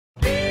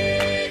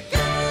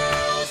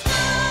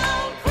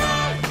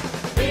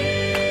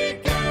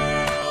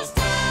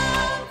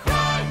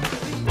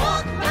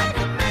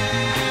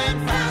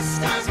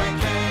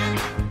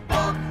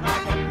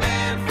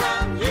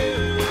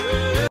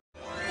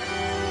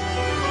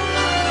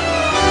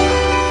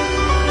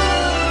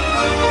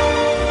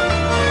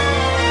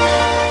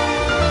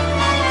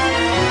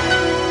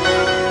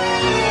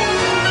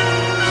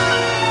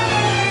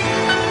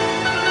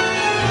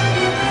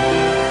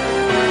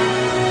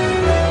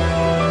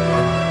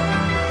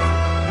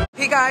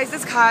guys,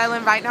 it's Kyle,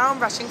 and right now I'm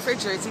rushing for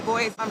Jersey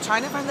Boys. I'm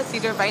trying to find the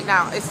theater right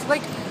now. It's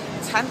like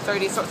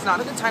 10:30, so it's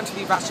not a good time to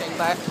be rushing,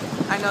 but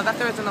I know that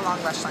there isn't a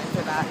long rush line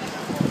for that.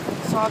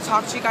 So I'll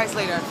talk to you guys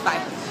later. Bye.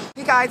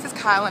 Hey guys, it's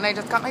Kyle, and I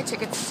just got my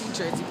tickets to see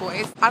Jersey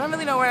Boys. I don't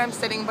really know where I'm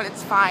sitting, but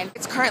it's fine.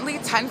 It's currently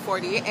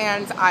 10:40,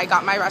 and I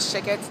got my rush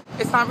tickets.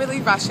 It's not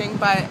really rushing,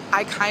 but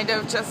I kind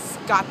of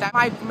just got that.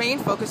 My main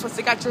focus was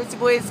to get Jersey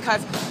Boys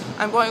because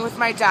I'm going with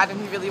my dad, and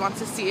he really wants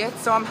to see it,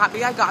 so I'm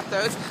happy I got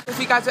those. If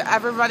you guys are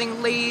ever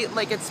running late,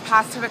 like it's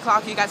past 10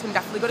 o'clock, you guys can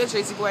definitely go to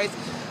Jersey Boys.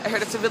 I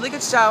heard it's a really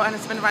good show, and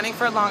it's been running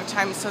for a long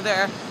time, so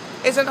there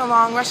isn't a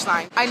long rush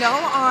line. I know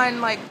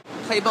on like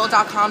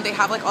playbill.com they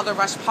have like all the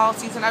rush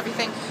policies and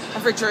everything,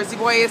 and for Jersey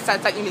Boys it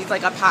says that you need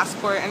like a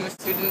passport and a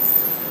student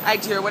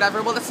ID or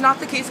whatever. Well, that's not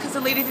the case because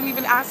the lady didn't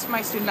even ask for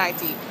my student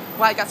ID.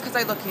 Well, I guess because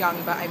I look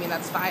young, but I mean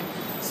that's fine.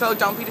 So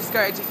don't be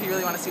discouraged if you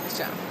really want to see the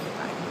show.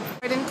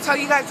 I didn't tell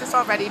you guys this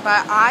already,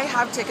 but I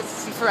have tickets to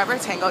see Forever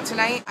Tango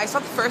tonight. I saw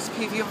the first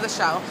preview of the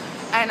show,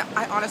 and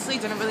I honestly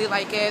didn't really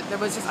like it. There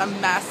was just a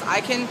mess. I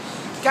can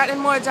get in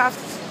more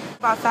depth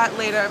about that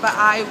later, but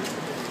I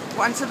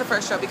went to the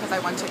first show because I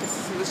won tickets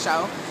to see the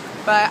show.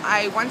 But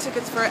I won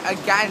tickets for it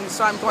again,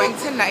 so I'm going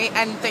tonight,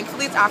 and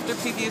thankfully it's after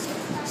previews,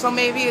 so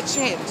maybe it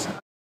changed.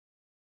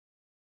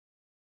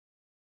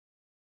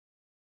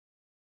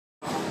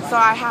 So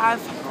I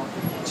have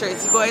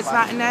Jersey Boys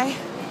matinee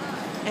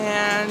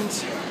and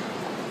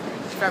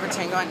Forever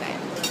Tango at night.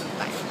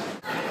 Bye.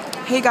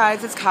 Hey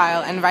guys, it's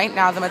Kyle, and right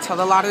now the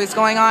Matilda lottery is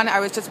going on. I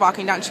was just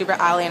walking down Schubert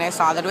Alley and I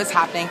saw that it was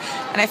happening,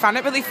 and I found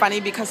it really funny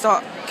because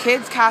the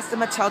kids cast of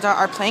Matilda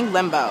are playing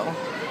Limbo.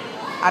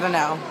 I don't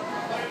know.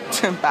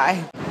 Bye.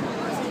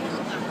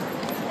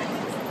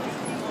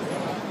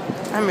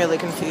 I'm really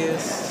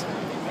confused.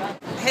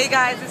 Hey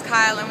guys, it's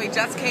Kyle, and we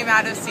just came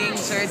out of seeing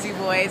Jersey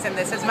Boys, and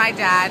this is my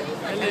dad.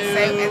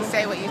 And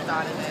say what you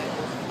thought of it.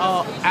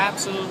 Oh,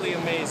 absolutely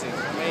amazing.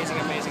 Amazing,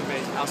 amazing,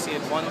 amazing. I'll see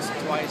it once,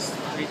 twice,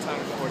 3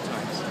 times, 4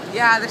 times.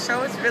 Yeah, the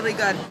show was really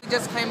good. We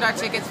just claimed our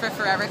tickets for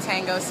Forever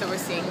Tango, so we're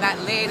seeing that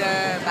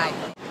later. Bye.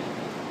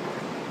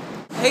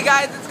 Hey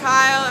guys, it's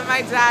Kyle and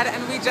my dad,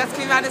 and we just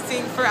came out of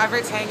seeing Forever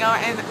Tango,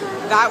 and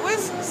that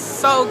was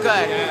so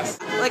good. Yes.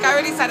 Like I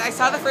already said, I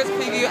saw the first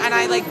preview and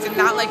I did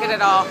not like it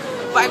at all.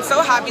 But I'm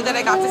so happy that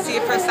I got to see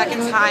it for a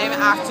second time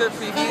after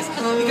previews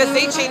because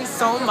they changed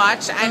so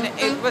much and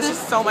it was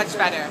just so much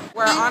better.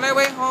 We're on our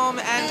way home,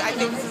 and I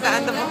think this is the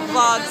end of the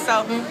vlog,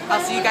 so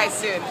I'll see you guys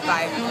soon.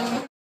 Bye.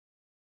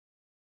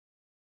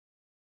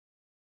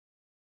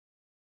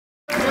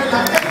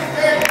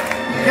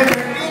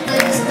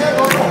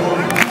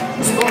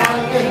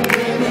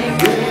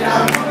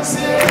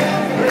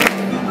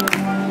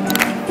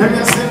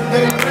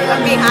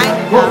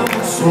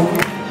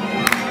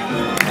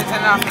 It's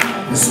enough.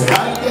 Soy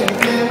alguien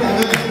que me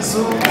dé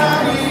su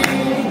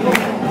cariño,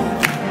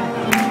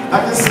 a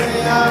que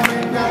sea mi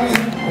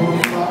cariño, por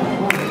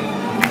favor.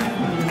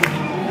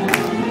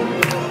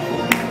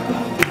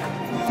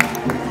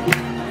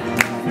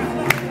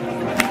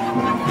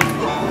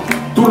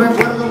 Tu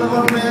recuerdo me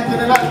golpea en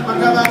el alma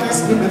cada vez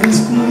que me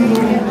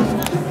descuido.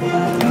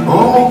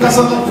 Como un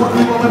cazador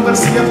furtivo me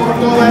persigue por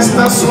toda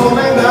esta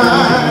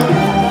soledad.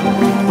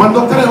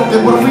 Cuando creo que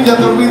por fin ya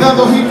te he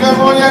olvidado y que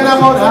voy a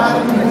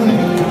enamorarme,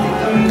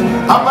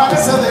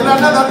 aparece de la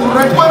nada tu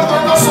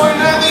recuerdo y no soy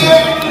nadie.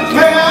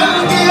 Que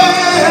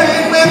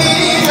alguien me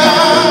diga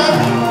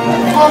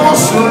cómo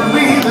se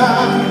olvida,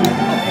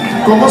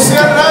 cómo se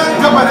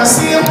arranca para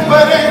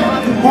siempre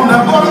un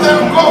amor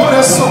del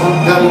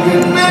corazón. Que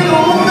alguien me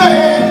nude,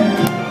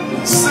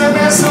 se me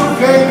hace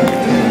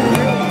urgente.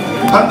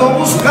 Ando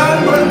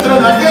buscando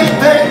entre la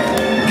gente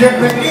que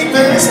me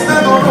quite este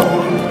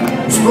dolor.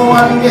 Busco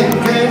a alguien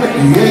que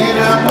me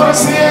quiera por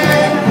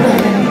siempre,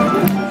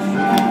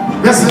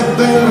 me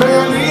acepte en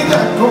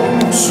realidad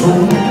como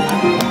soy.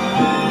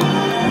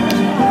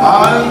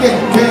 Alguien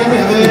que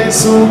me dé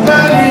su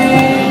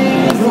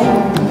cariño,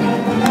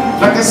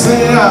 la que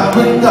sea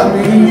venga a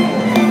mí.